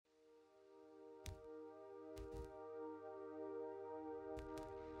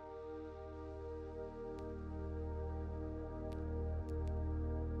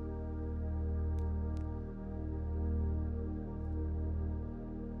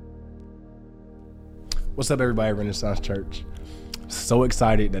What's up, everybody, Renaissance Church? So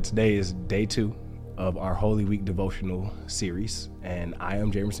excited that today is day 2 of our Holy Week Devotional series, and I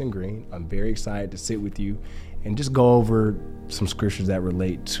am Jamiersen Green. I'm very excited to sit with you and just go over some scriptures that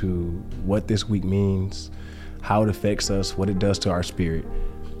relate to what this week means, how it affects us, what it does to our spirit.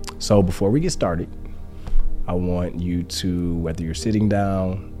 So before we get started, I want you to, whether you're sitting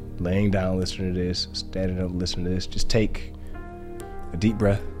down, laying down, listening to this, standing up, listening to this, just take a deep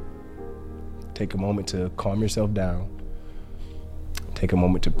breath. Take a moment to calm yourself down. Take a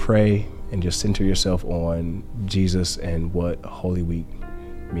moment to pray and just center yourself on Jesus and what Holy Week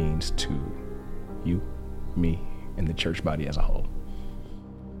means to you, me, and the church body as a whole.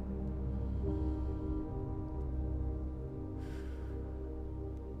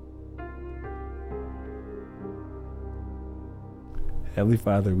 Heavenly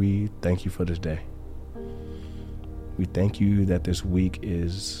Father, we thank you for this day. We thank you that this week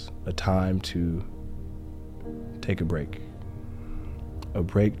is a time to take a break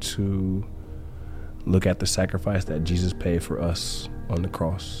to look at the sacrifice that Jesus paid for us on the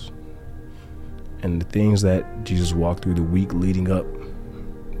cross and the things that Jesus walked through the week leading up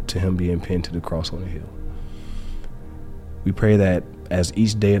to him being pinned to the cross on the hill. We pray that as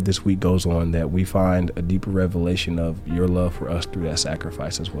each day of this week goes on, that we find a deeper revelation of your love for us through that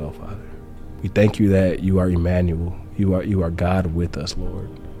sacrifice as well, Father. We thank you that you are Emmanuel. You are God with us, Lord.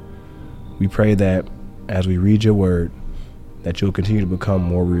 We pray that as we read your word, that you'll continue to become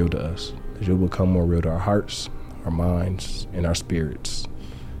more real to us, that you'll become more real to our hearts, our minds, and our spirits,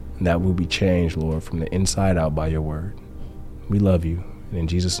 and that we'll be changed, Lord, from the inside out by your word. We love you, and in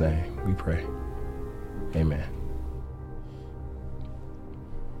Jesus' name we pray. Amen.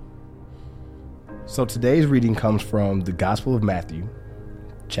 So today's reading comes from the Gospel of Matthew,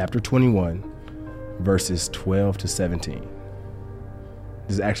 chapter 21, verses 12 to 17.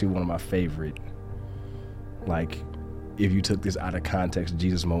 This is actually one of my favorite. If you took this out of context,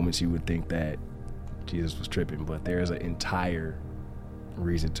 Jesus moments, you would think that Jesus was tripping, but there is an entire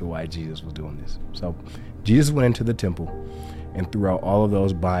reason to why Jesus was doing this. So Jesus went into the temple, and throughout all of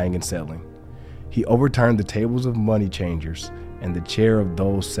those buying and selling, he overturned the tables of money changers and the chair of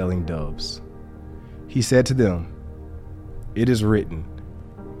those selling doves. He said to them, "It is written,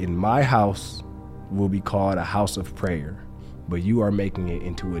 'In my house will be called a house of prayer,' but you are making it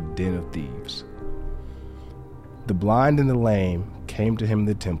into a den of thieves." The blind and the lame came to him in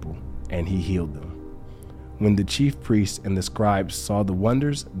the temple, and he healed them. When the chief priests and the scribes saw the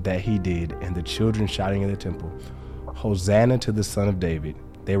wonders that he did and the children shouting in the temple, "Hosanna to the Son of David,"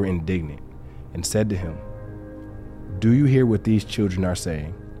 they were indignant and said to him, "Do you hear what these children are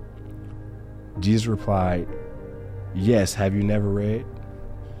saying?" Jesus replied, "Yes, have you never read?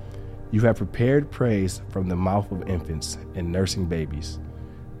 You have prepared praise from the mouth of infants and nursing babies."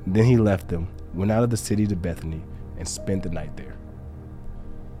 Then he left them, went out of the city to Bethany, and spent the night there.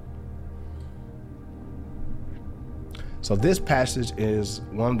 So this passage is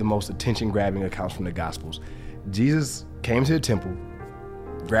one of the most attention-grabbing accounts from the Gospels. Jesus came to the temple,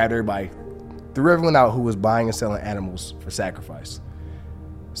 grabbed everybody, threw everyone out who was buying and selling animals for sacrifice.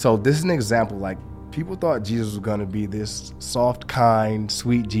 So this is an example, people thought Jesus was going to be this soft, kind,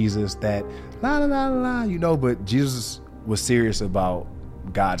 sweet Jesus that but Jesus was serious about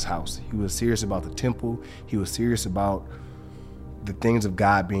God's house. He was serious about the temple. He was serious about the things of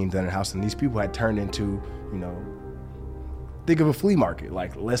God being done in the house. And these people had turned into, think of a flea market.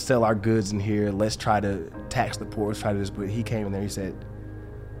 Let's sell our goods in here. Let's try to tax the poor. Let's try to this. But he came in there, he said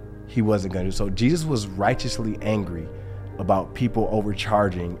he wasn't going to. So Jesus was righteously angry about people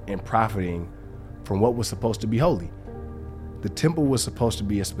overcharging and profiting from what was supposed to be holy. The temple was supposed to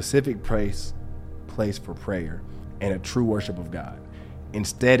be a specific place for prayer and a true worship of God.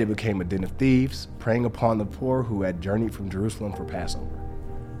 Instead, it became a den of thieves, preying upon the poor who had journeyed from Jerusalem for Passover.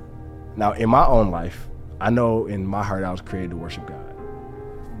 Now, in my own life, I know in my heart I was created to worship God.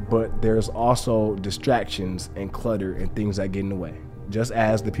 But there's also distractions and clutter and things that get in the way. Just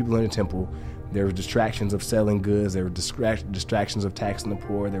as the people in the temple, there were distractions of selling goods, there were distractions of taxing the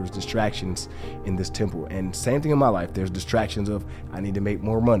poor, there was distractions in this temple. And same thing in my life, there's distractions of I need to make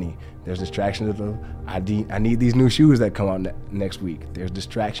more money. There's distractions of I need these new shoes that come out next week. There's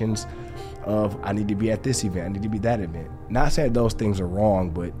distractions of I need to be at this event, I need to be that event. Not saying those things are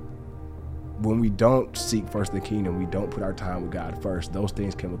wrong, but when we don't seek first the kingdom, we don't put our time with God first, those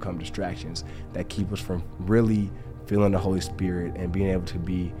things can become distractions that keep us from really feeling the Holy Spirit and being able to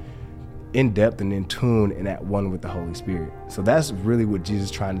be in depth and in tune and at one with the Holy Spirit. So that's really what Jesus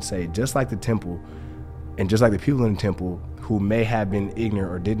is trying to say. Just like the temple and just like the people in the temple who may have been ignorant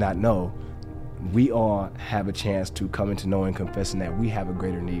or did not know, we all have a chance to come into knowing and confessing that we have a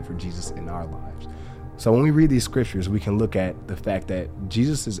greater need for Jesus in our lives. So when we read these scriptures, we can look at the fact that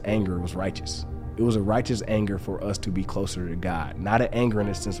Jesus' anger was righteous. It was a righteous anger for us to be closer to God. Not an anger in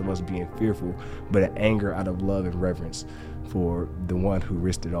the sense of us being fearful, but an anger out of love and reverence for the one who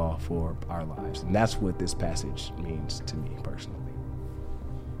risked it all for our lives. And that's what this passage means to me personally.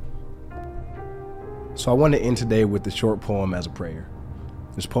 So I want to end today with the short poem as a prayer.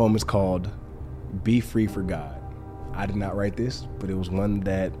 This poem is called Be Free for God. I did not write this, but it was one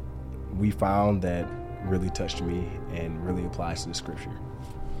that we found that really touched me and really applies to the scripture.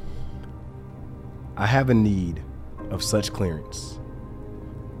 I have a need of such clearance.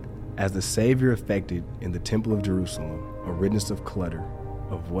 As the Savior effected in the Temple of Jerusalem a riddance of clutter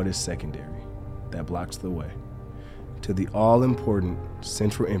of what is secondary that blocks the way to the all-important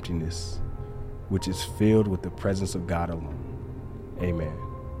central emptiness which is filled with the presence of God alone. Amen.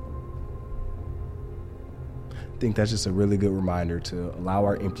 I think that's just a really good reminder to allow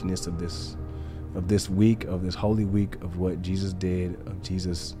our emptiness of this week, of this holy week, of what Jesus did, of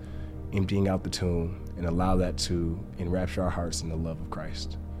Jesus emptying out the tomb, and allow that to enrapture our hearts in the love of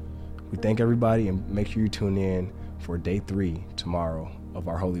Christ. We thank everybody, and make sure you tune in for day 3 tomorrow of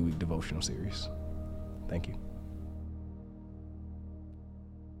our Holy Week devotional series. Thank you.